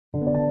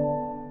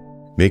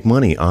Make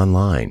money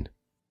online.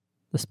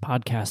 This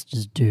podcast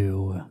is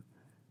due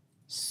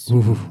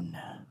soon.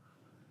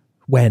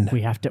 When? We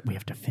have to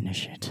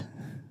finish it.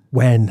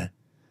 When?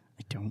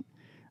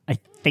 I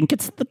think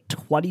it's the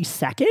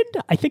 22nd.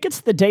 I think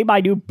it's the day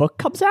my new book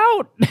comes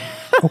out.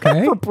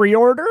 Okay. For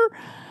pre-order.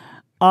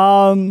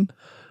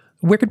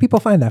 Where could people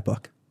find that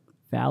book?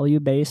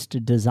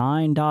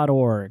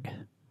 Valuebaseddesign.org.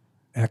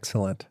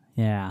 Excellent.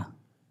 Yeah.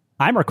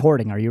 I'm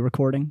recording. Are you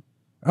recording?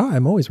 Oh,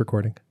 I'm always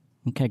recording.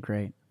 Okay,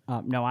 great.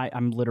 No,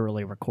 I'm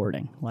literally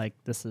recording. Like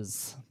this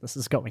is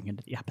going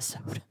into the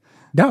episode.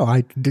 No,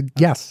 I did.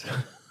 Yes.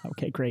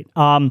 Okay, great.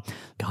 God,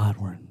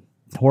 we're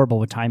horrible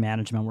with time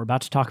management. We're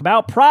about to talk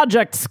about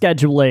project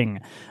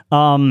scheduling.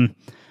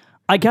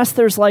 I guess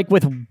there's like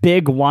with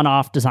big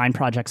one-off design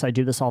projects, I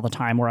do this all the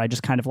time where I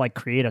just kind of like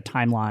create a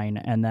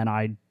timeline and then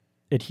I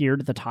adhere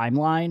to the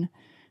timeline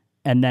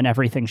and then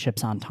everything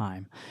ships on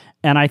time.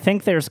 And I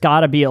think there's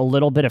got to be a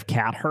little bit of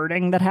cat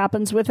herding that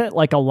happens with it.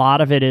 Like a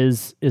lot of it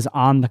is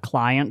on the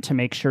client to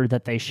make sure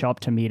that they show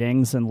up to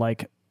meetings and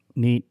like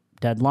meet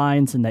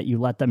deadlines and that you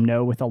let them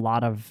know with a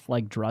lot of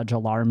like drudge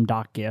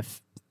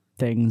alarm.gif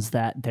things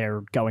that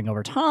they're going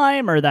over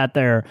time or that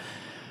they're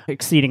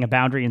exceeding a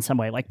boundary in some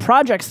way. Like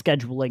project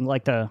scheduling,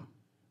 like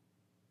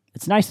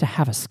it's nice to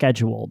have a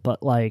schedule,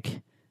 but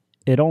like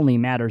it only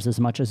matters as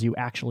much as you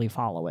actually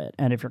follow it.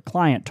 And if your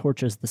client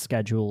torches the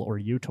schedule or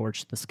you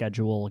torch the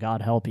schedule,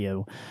 God help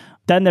you,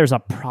 then there's a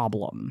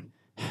problem.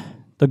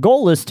 The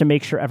goal is to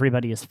make sure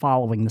everybody is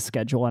following the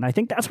schedule. And I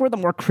think that's where the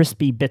more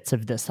crispy bits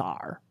of this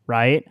are,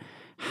 right?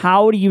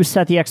 How do you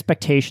set the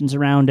expectations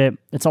around it?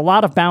 It's a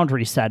lot of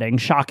boundary setting,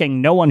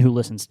 shocking no one who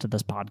listens to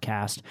this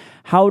podcast.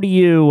 How do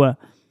you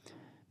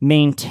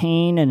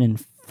maintain and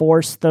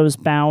enforce those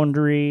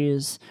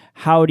boundaries?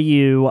 How do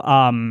you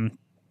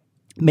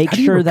make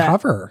sure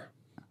that...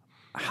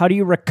 How do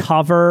you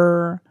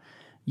recover?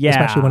 Yeah.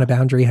 Especially when a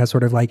boundary has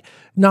sort of like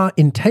not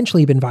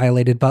intentionally been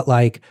violated, but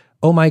like,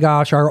 oh my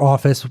gosh, our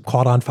office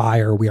caught on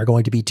fire. We are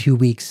going to be 2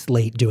 weeks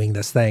late doing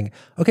this thing.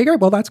 Okay, great.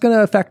 Well, that's going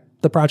to affect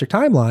the project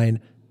timeline.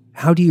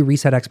 How do you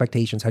reset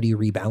expectations? How do you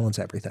rebalance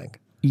everything?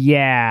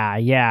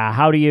 Yeah.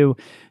 How do you,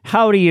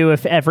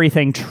 if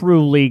everything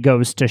truly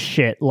goes to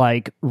shit,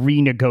 like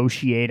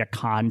renegotiate a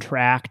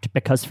contract?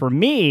 Because for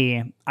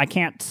me, I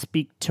can't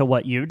speak to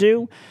what you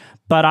do,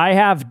 but I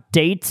have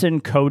dates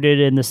encoded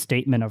in the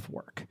statement of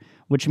work,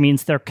 which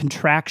means they're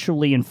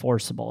contractually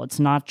enforceable. It's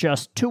not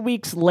just 2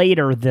 weeks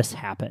later this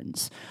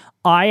happens.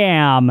 I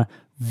am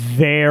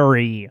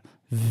very,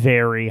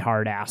 very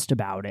hard-assed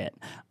about it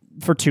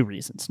for two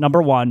reasons.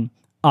 Number one,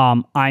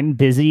 I'm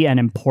busy and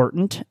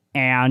important,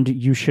 and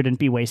you shouldn't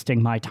be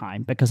wasting my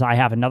time because I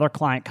have another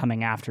client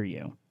coming after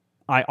you.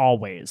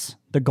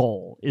 The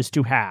goal is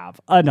to have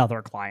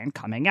another client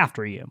coming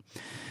after you.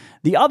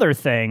 The other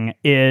thing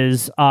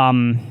is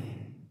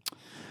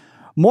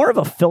more of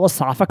a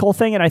philosophical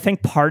thing, and I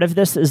think part of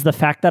this is the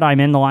fact that I'm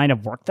in the line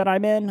of work that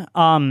I'm in,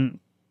 and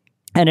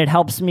it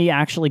helps me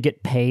actually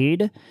get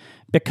paid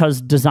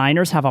because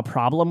designers have a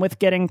problem with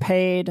getting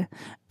paid.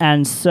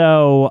 And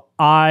so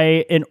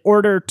in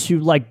order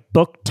to like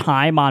book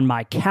time on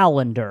my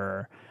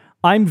calendar,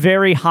 I'm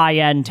very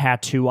high-end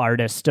tattoo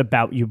artist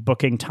about you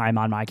booking time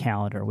on my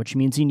calendar, which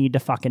means you need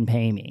to fucking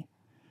pay me.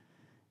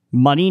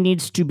 Money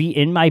needs to be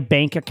in my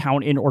bank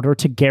account in order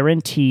to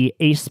guarantee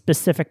a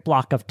specific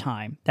block of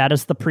time. That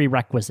is the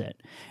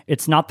prerequisite.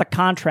 It's not the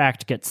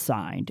contract gets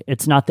signed.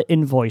 It's not the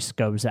invoice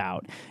goes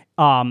out.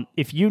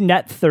 If you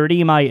net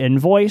 30 my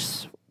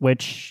invoice,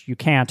 which you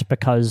can't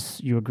because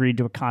you agreed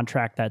to a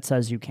contract that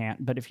says you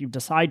can't. But if you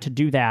decide to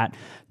do that,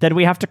 then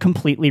we have to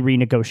completely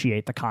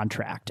renegotiate the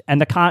contract.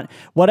 And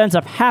what ends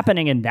up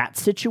happening in that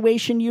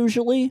situation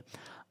usually,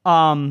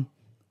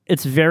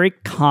 it's very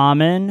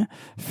common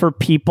for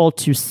people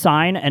to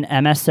sign an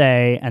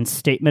MSA and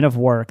statement of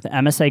work. The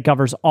MSA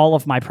governs all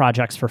of my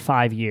projects for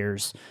 5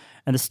 years,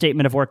 and the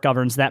statement of work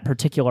governs that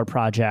particular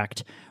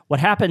project.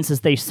 What happens is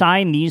they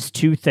sign these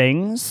two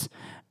things,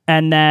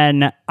 and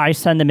then I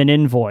send them an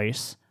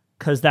invoice,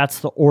 because that's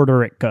the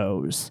order it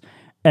goes.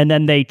 And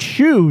then they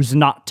choose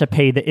not to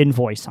pay the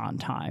invoice on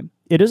time.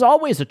 It is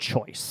always a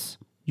choice.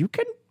 You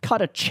can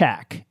cut a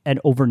check and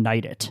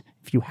overnight it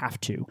if you have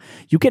to.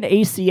 You can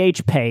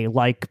ACH pay,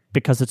 like,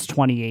 because it's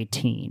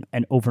 2018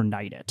 and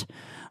overnight it.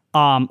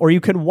 Or you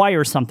can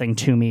wire something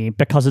to me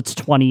because it's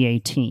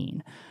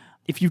 2018.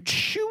 If you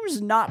choose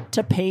not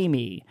to pay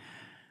me,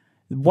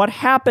 what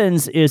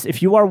happens is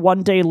if you are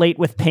 1 day late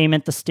with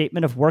payment, the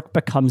statement of work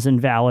becomes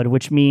invalid,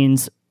 which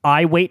means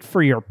I wait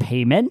for your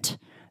payment,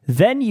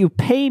 then you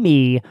pay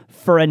me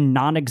for a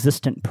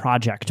non-existent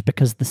project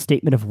because the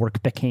statement of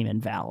work became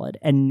invalid.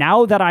 And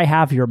now that I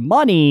have your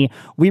money,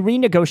 we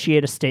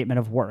renegotiate a statement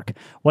of work.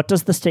 What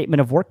does the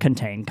statement of work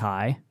contain,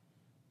 Kai?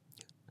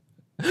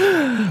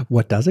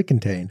 What does it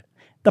contain?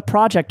 The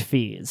project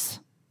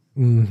fees.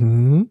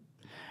 Mm-hmm.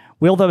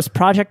 Will those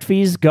project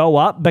fees go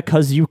up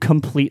because you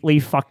completely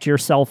fucked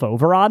yourself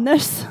over on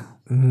this?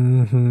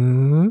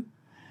 Mm-hmm.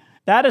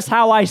 That is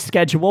how I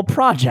schedule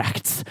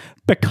projects,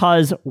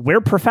 because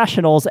we're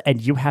professionals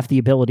and you have the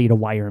ability to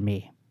wire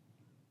me.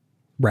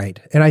 Right.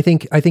 And I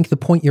think the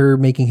point you're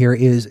making here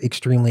is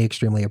extremely,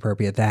 extremely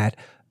appropriate, that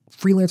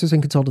freelancers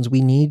and consultants,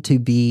 we need to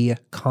be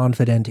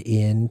confident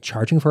in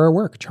charging for our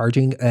work,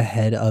 charging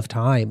ahead of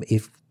time.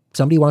 If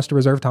somebody wants to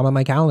reserve time on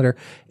my calendar,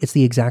 it's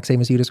the exact same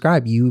as you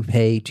described. You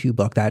pay to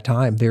book that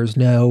time. There's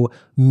no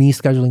me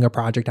scheduling a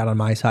project out on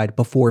my side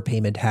before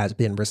payment has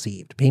been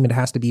received. Payment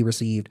has to be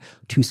received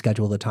to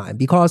schedule the time,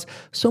 because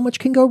so much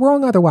can go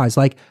wrong otherwise.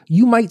 Like,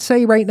 you might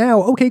say right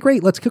now, okay,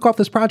 great, let's kick off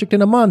this project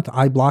in a month.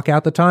 I block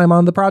out the time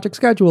on the project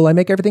schedule. I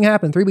make everything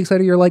happen. 3 weeks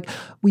later, you're like,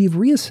 we've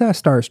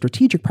reassessed our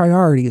strategic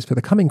priorities for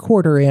the coming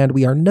quarter, and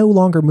we are no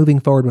longer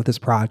moving forward with this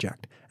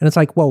project. And it's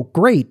like, well,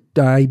 great,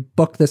 I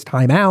booked this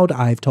time out.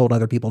 I've told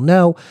other people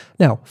no.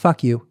 No,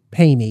 fuck you,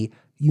 pay me.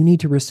 You need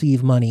to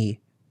receive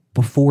money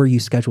before you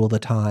schedule the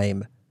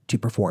time to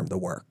perform the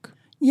work.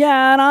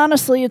 Yeah, and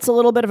honestly, it's a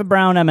little bit of a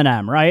brown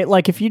M&M, right?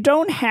 Like, if you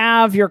don't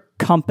have your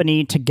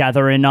company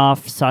together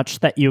enough such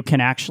that you can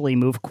actually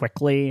move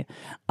quickly.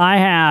 I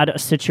had a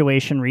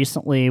situation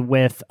recently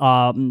with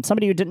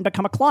somebody who didn't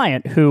become a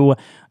client, who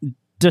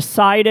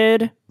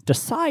decided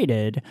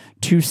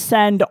to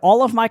send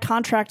all of my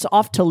contracts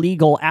off to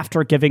legal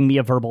after giving me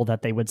a verbal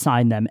that they would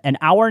sign them an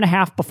hour and a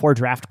half before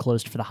draft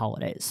closed for the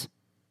holidays.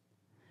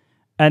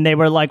 And they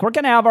were like, we're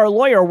going to have our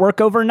lawyer work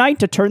overnight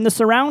to turn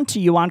this around to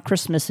you on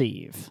Christmas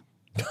Eve.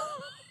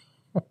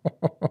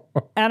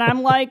 And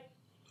I'm like,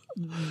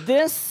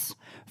 this,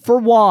 for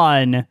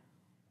one,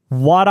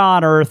 what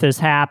on earth is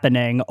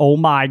happening? Oh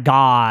my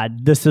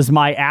God, this is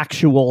my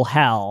actual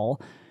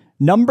hell.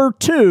 Number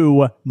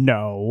two,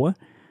 no.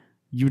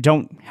 You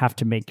don't have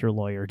to make your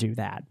lawyer do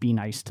that. Be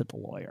nice to the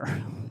lawyer.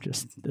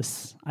 Just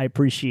this, I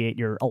appreciate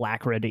your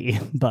alacrity,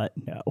 but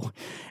no.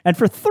 And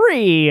for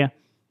three,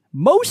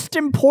 most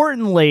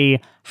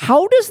importantly,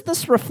 how does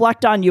this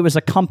reflect on you as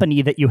a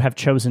company that you have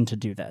chosen to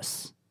do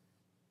this?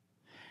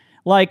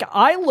 Like,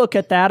 I look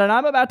at that and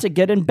I'm about to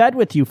get in bed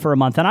with you for a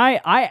month. And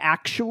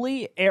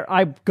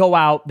I go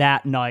out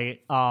that night.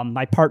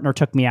 My partner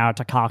took me out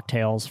to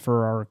cocktails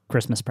for our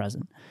Christmas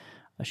present.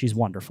 She's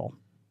wonderful.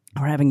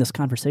 We're having this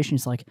conversation.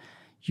 He's like,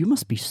 you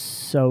must be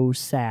so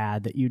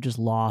sad that you just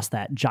lost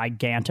that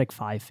gigantic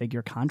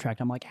 5-figure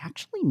contract. I'm like,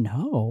 actually,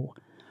 no.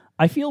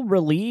 I feel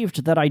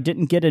relieved that I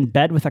didn't get in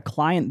bed with a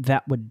client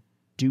that would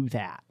do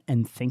that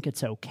and think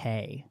it's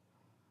okay.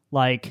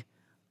 Like,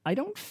 I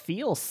don't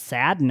feel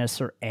sadness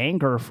or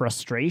anger or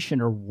frustration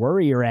or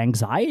worry or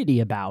anxiety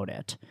about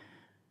it.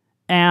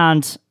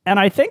 And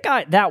I think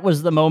that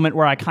was the moment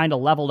where I kind of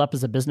leveled up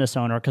as a business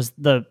owner, because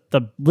the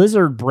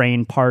lizard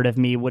brain part of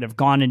me would have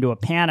gone into a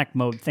panic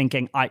mode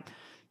thinking,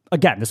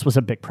 again, this was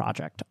a big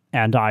project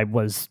and I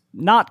was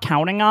not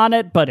counting on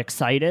it, but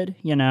excited,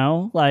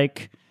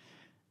 like,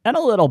 and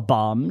a little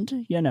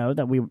bummed,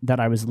 that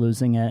I was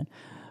losing it.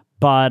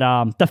 But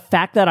the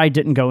fact that I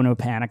didn't go into a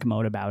panic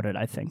mode about it,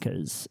 I think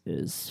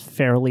is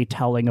fairly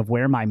telling of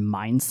where my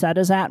mindset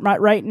is at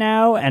right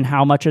now and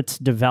how much it's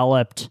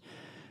developed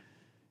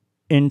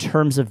in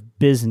terms of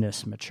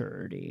business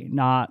maturity,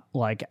 not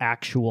like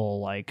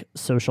actual like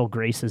social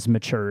graces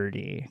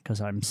maturity,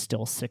 because I'm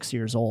still 6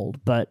 years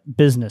old, but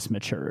business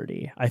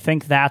maturity. I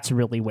think that's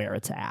really where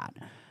it's at.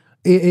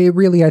 It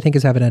really, I think,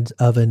 is evidence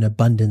of an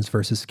abundance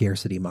versus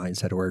scarcity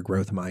mindset, or a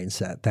growth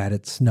mindset, that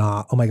it's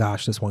not, oh my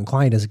gosh, this one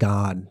client is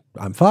gone,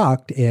 I'm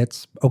fucked.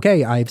 It's,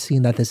 okay, I've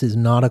seen that this is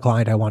not a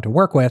client I want to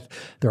work with.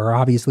 There are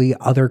obviously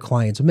other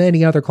clients,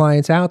 many other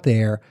clients out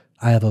there.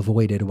 I have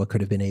avoided what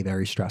could have been a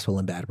very stressful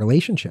and bad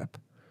relationship.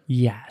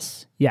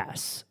 Yes.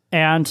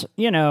 And,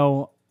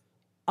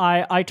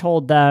 I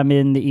told them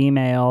in the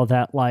email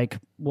that, like,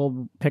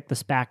 we'll pick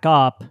this back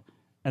up.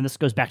 And this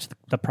goes back to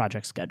the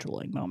project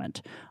scheduling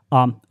moment.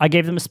 I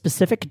gave them a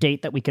specific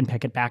date that we can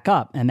pick it back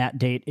up. And that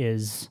date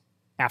is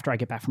after I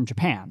get back from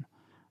Japan.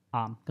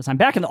 Because I'm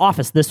back in the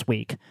office this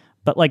week.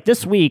 But like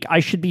this week,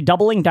 I should be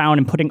doubling down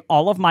and putting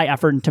all of my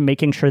effort into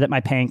making sure that my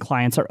paying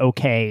clients are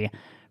okay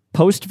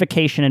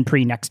post-vacation and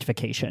pre-next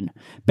vacation.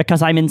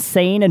 Because I'm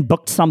insane and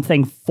booked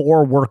something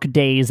 4 work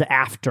days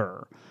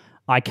after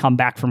I come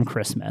back from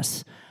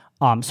Christmas.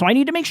 So I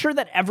need to make sure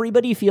that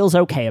everybody feels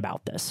okay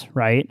about this,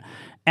 right?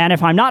 And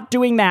if I'm not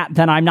doing that,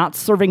 then I'm not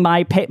serving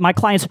my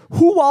clients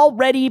who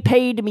already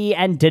paid me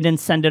and didn't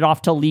send it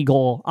off to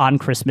legal on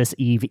Christmas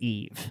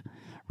Eve,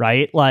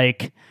 right?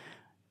 Like,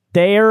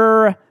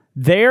 they're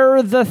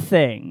the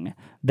thing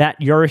that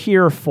you're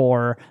here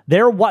for.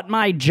 They're what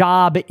my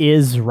job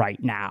is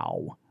right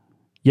now,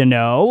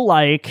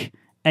 like,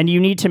 and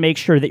you need to make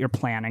sure that you're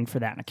planning for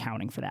that and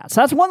accounting for that.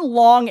 So that's one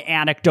long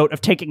anecdote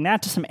of taking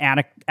that to some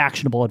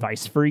actionable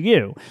advice for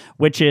you,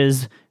 which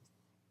is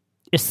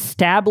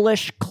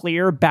establish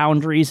clear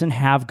boundaries and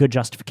have good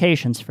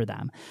justifications for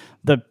them.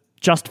 The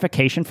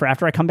justification for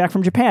after I come back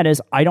from Japan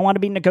is I don't want to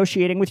be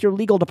negotiating with your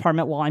legal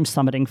department while I'm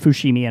summiting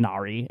Fushimi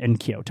Inari in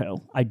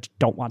Kyoto. I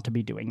don't want to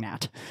be doing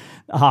that.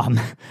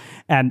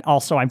 And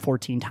also, I'm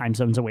 14 time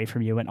zones away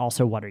from you. And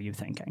also, what are you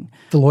thinking?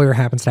 The lawyer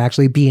happens to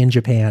actually be in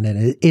Japan and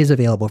it is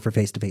available for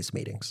face-to-face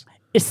meetings.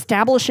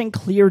 Establishing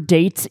clear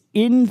dates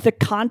in the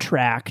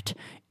contract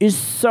is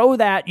so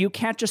that you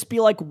can't just be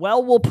like,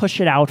 well, we'll push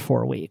it out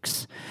 4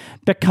 weeks.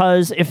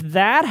 Because if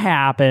that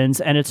happens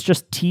and it's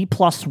just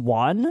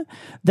T+1,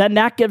 then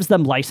that gives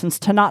them license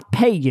to not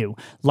pay you,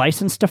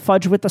 license to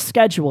fudge with the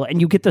schedule. And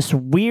you get this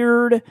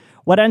weird,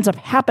 what ends up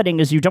happening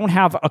is you don't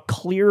have a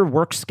clear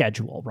work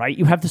schedule, right?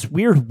 You have this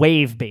weird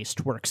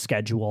wave-based work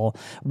schedule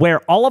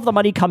where all of the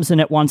money comes in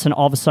at once and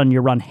all of a sudden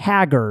you run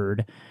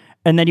haggard.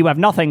 And then you have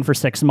nothing for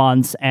 6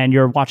 months and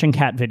you're watching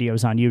cat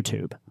videos on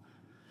YouTube.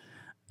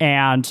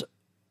 And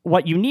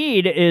what you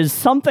need is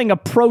something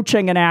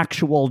approaching an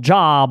actual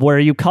job where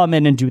you come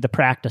in and do the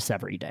practice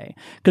every day.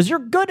 Because you're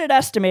good at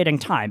estimating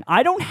time.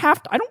 I don't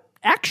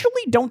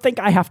think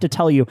I have to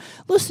tell you,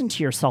 listen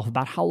to yourself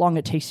about how long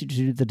it takes you to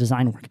do the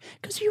design work.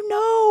 Because you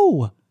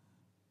know.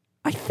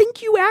 I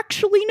think you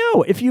actually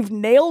know. If you've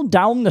nailed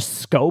down the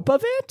scope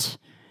of it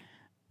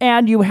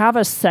and you have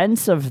a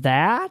sense of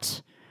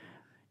that.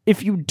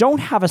 If you don't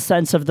have a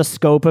sense of the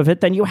scope of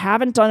it, then you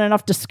haven't done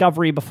enough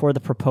discovery before the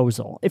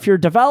proposal. If you're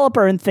a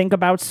developer and think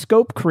about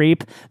scope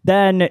creep,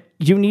 then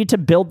you need to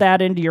build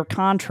that into your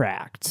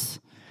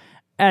contracts.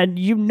 And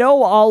you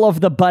know all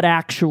of the but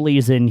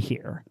actuallys in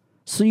here.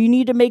 So you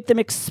need to make them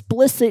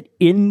explicit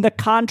in the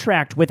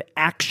contract with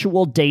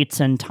actual dates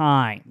and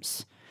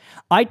times.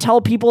 I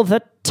tell people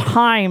the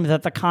time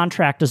that the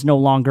contract is no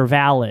longer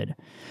valid.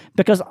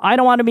 Because I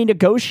don't want to be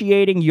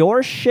negotiating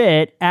your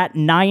shit at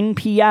 9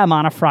 p.m.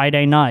 on a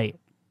Friday night.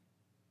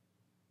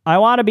 I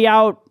want to be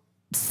out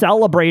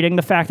celebrating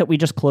the fact that we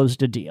just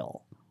closed a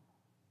deal.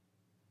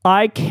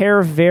 I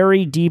care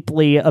very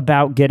deeply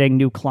about getting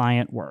new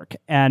client work.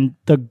 And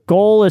the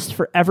goal is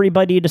for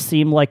everybody to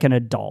seem like an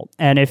adult.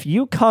 And if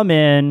you come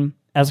in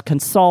as a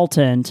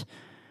consultant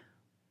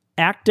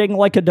acting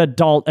like an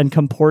adult and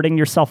comporting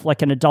yourself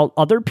like an adult,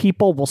 other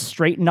people will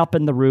straighten up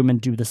in the room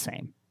and do the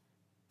same.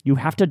 You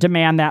have to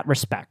demand that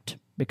respect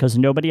because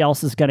nobody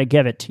else is going to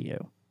give it to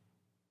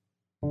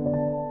you.